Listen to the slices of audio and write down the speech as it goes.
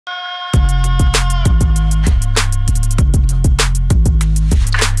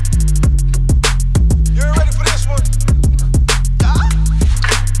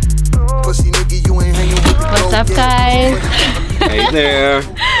up, guys? Hey there.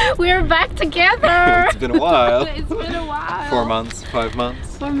 We're back together. It's been a while. It's been a while. 4 months, 5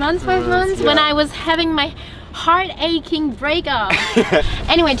 months. 4 months, 5 months. Yeah. When I was having my heart-aching breakup.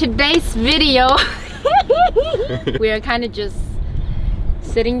 Anyway, today's video, we are kind of just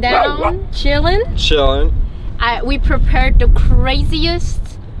sitting down, chilling. We prepared the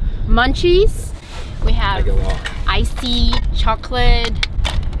craziest munchies. We have icy chocolate,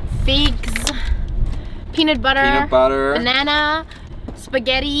 figs, peanut butter, banana,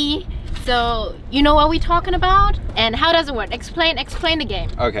 spaghetti. So you know what we're talking about? And how does it work? Explain the game.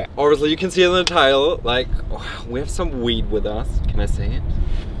 Okay, obviously you can see it in the title, like we have some weed with us. Can I say it?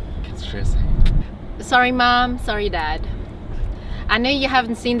 Can I say it? Sorry mom, sorry dad. I know you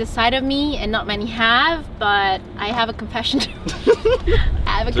haven't seen the side of me and not many have, but I have a confession to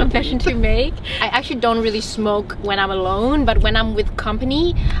make. I actually don't really smoke when I'm alone, but when I'm with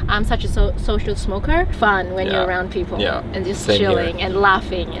company, I'm such a social smoker. Fun when you're around people and just chilling and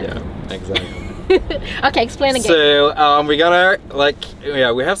laughing. And yeah, exactly. Okay, explain again. So we're gonna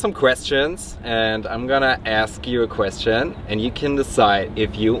we have some questions, and I'm gonna ask you a question, and you can decide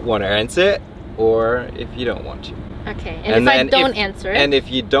if you want to answer it or if you don't want to. Okay, and if I don't answer it? And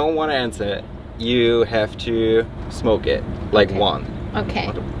if you don't want to answer it, you have to smoke it, like one.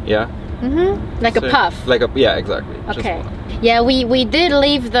 Okay. Yeah? Mm-hmm. Like a puff. Yeah, exactly. Okay. Yeah, we did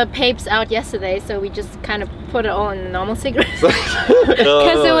leave the papes out yesterday, so we just kind of put it all in the normal cigarettes.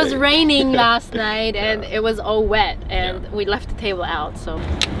 Because it was raining last night and it was all wet, and we left the table out, so.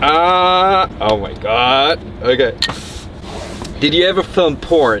 Oh my god. Okay. Did you ever film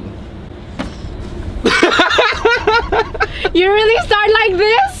porn? You really start like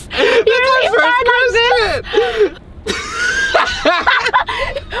this? You really start like this?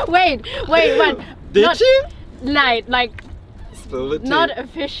 Wait, what? Did you? Like, not it.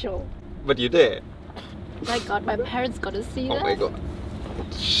 official. But you did. My god, my parents gotta see that. Oh my god.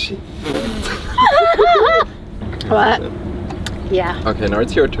 Shit. What? Yeah. Okay, now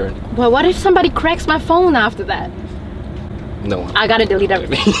it's your turn. Well, what if somebody cracks my phone after that? No. I gotta delete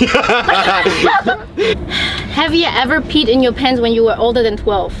everything. Have you ever peed in your pants when you were older than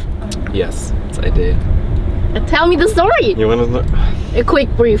 12? Yes, I did. Tell me the story. You wanna know? A quick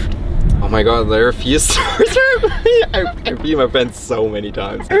brief. Oh my god, there are a few stories. I peed my pants so many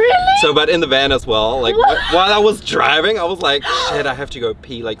times. Really? So, but in the van as well. Like while I was driving, I was like, shit, I have to go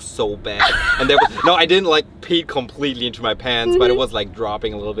pee like so bad. And there was no, I didn't like pee completely into my pants, but it was like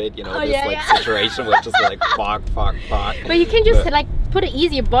dropping a little bit. You know, situation was just like fuck. But you can just like put an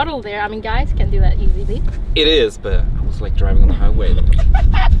easier bottle there. I mean, guys can do that easily. It is, but I was like driving on the highway.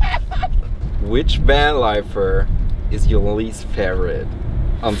 Which van lifer is your least favorite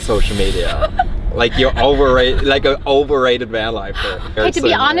on social media? Like you're overrated, like an overrated van lifer. Hey, to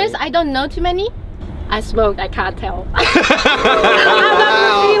be honest, I don't know too many. I smoke, I can't tell. I'm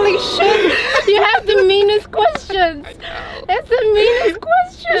not feeling shit. You have the meanest questions. That's the meanest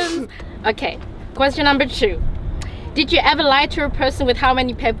questions. Okay, question number 2. Did you ever lie to a person with how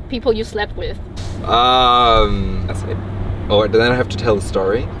many people you slept with? That's it. Or then I have to tell a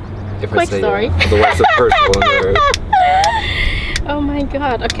story. If Quick I say story. Otherwise it's personal. Oh my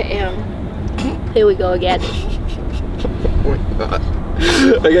god. Okay. Here we go again. Oh my god.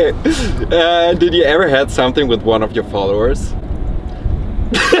 Okay. Did you ever had something with one of your followers?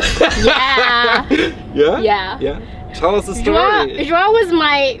 Yeah. Yeah? Yeah. Tell us the story. Joao was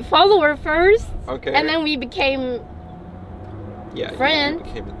my follower first. Okay. And then we became friends.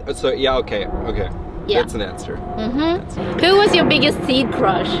 So yeah. Okay. Yeah. That's an answer. Mm-hmm. Who was your biggest seed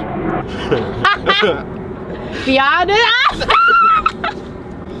crush? Be honest.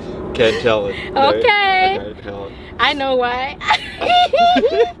 Can't tell it. Okay. I can't tell it. I know why.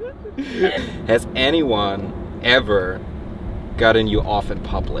 Has anyone ever gotten you off in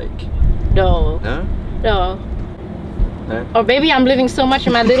public? No. No? No. Or maybe I'm living so much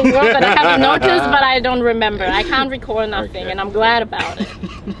in my little world that I haven't noticed, but I don't remember. I can't recall nothing, and I'm glad about it.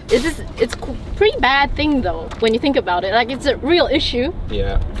 It's a pretty bad thing though, when you think about it. Like, it's a real issue.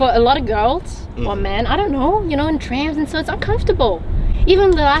 Yeah. For a lot of girls or men. I don't know. You know, in trams and so it's uncomfortable.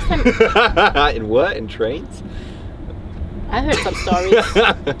 Even the last time. In what? In trains? I heard some stories.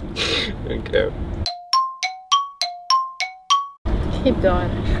 Okay. Keep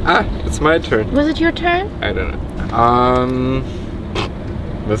going. It's my turn. Was it your turn? I don't know.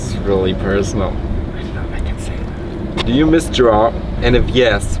 This is really personal. I don't know if I can say that. Do you miss Joao? And if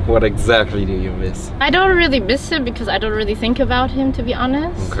yes, what exactly do you miss? I don't really miss him because I don't really think about him, to be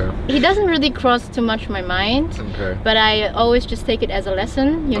honest. Okay. He doesn't really cross too much my mind. Okay. But I always just take it as a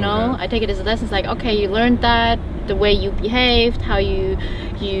lesson, you know? I take it as a lesson. It's like, okay, you learned that, the way you behaved, how you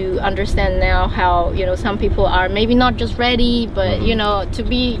you understand now how, you know, some people are maybe not just ready, but you know, to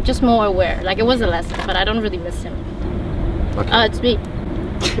be just more aware. Like, it was a lesson, but I don't really miss him. Okay. It's me.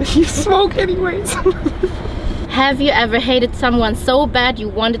 You smoke anyways. Have you ever hated someone so bad you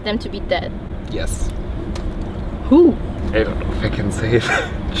wanted them to be dead? Yes. Who? I don't know if I can say it.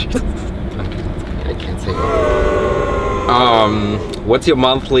 Jesus. I can't say it. What's your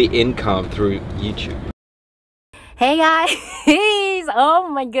monthly income through YouTube? Hey guys! Oh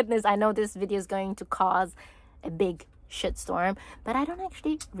my goodness, I know this video is going to cause a big shitstorm, but I don't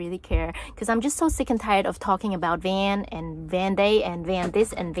actually really care, because I'm just so sick and tired of talking about Van and Van Day and Van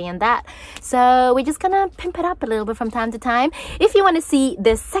this and Van that. So we're just gonna pimp it up a little bit from time to time. If you want to see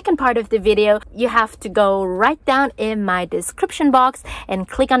the second part of the video, you have to go right down in my description box and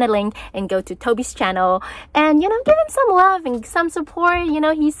click on the link and go to Toby's channel and, you know, give him some love and some support. You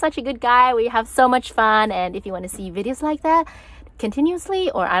know, he's such a good guy. We have so much fun, and if you want to see videos like that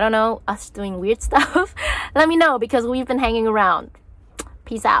continuously, or I don't know, us doing weird stuff, let me know, because we've been hanging around.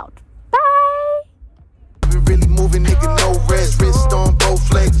 Peace out. Bye. Really moving, nigga, no rest. Wrist on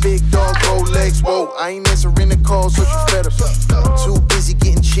both legs, big dog, roll legs. Whoa, I ain't answering the call, so you better. Too busy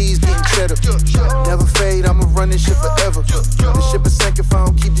getting cheese, getting cheddar. Never fade, I'ma run this ship forever. The ship is sank if I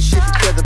don't keep the shit together.